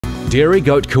Dairy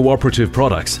Goat Co-operative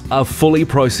products are fully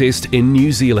processed in New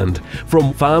Zealand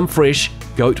from farm fresh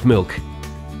goat milk.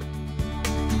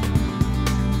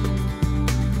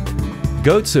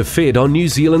 Goats are fed on New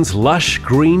Zealand's lush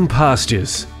green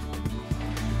pastures.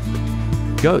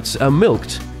 Goats are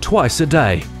milked twice a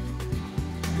day.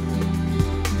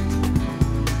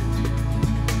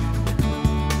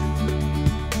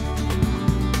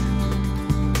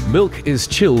 Milk is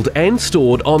chilled and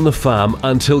stored on the farm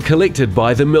until collected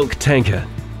by the milk tanker.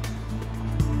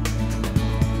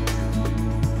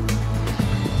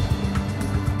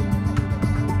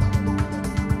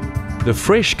 The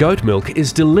fresh goat milk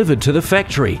is delivered to the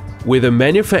factory, where the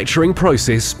manufacturing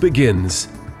process begins.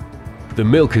 The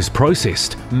milk is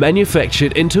processed,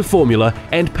 manufactured into formula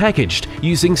and packaged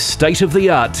using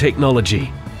state-of-the-art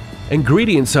technology.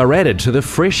 Ingredients are added to the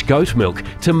fresh goat milk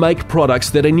to make products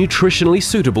that are nutritionally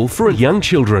suitable for young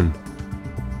children.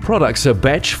 Products are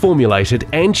batch formulated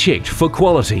and checked for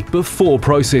quality before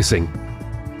processing.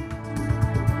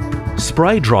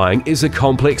 Spray drying is a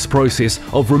complex process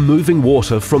of removing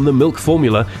water from the milk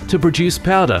formula to produce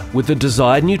powder with the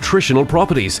desired nutritional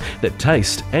properties that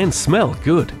taste and smell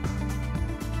good.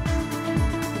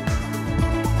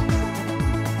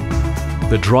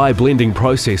 The dry blending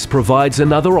process provides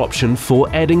another option for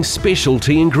adding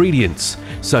specialty ingredients,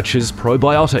 such as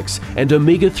probiotics and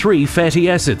omega-3 fatty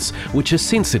acids, which are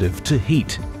sensitive to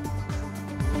heat.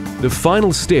 The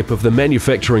final step of the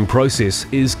manufacturing process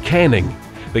is canning.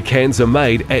 The cans are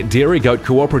made at Dairy Goat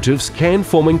Co-operative's can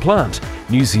forming plant,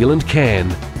 New Zealand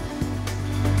Can.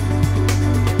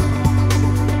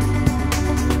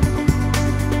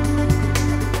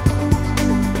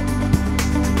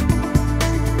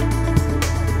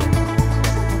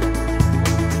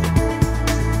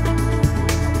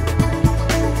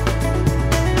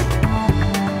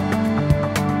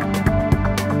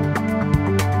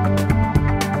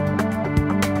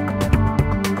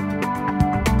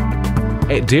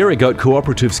 At Dairy Goat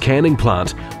Co-operative's canning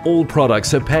plant, all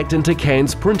products are packed into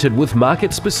cans printed with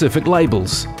market-specific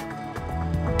labels.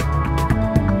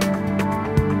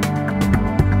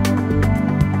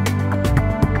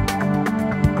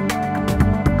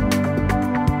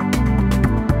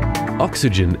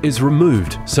 Oxygen is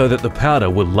removed so that the powder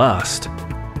will last.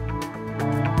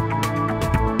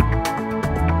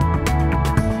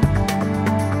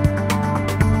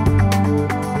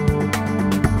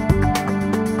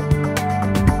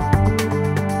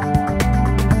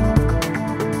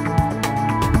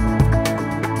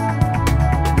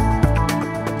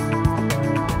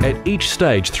 At each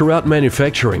stage throughout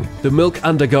manufacturing, the milk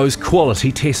undergoes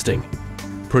quality testing.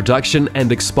 Production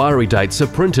and expiry dates are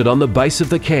printed on the base of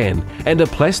the can, and a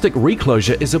plastic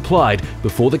reclosure is applied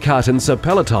before the cartons are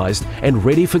palletized and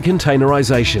ready for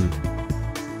containerization.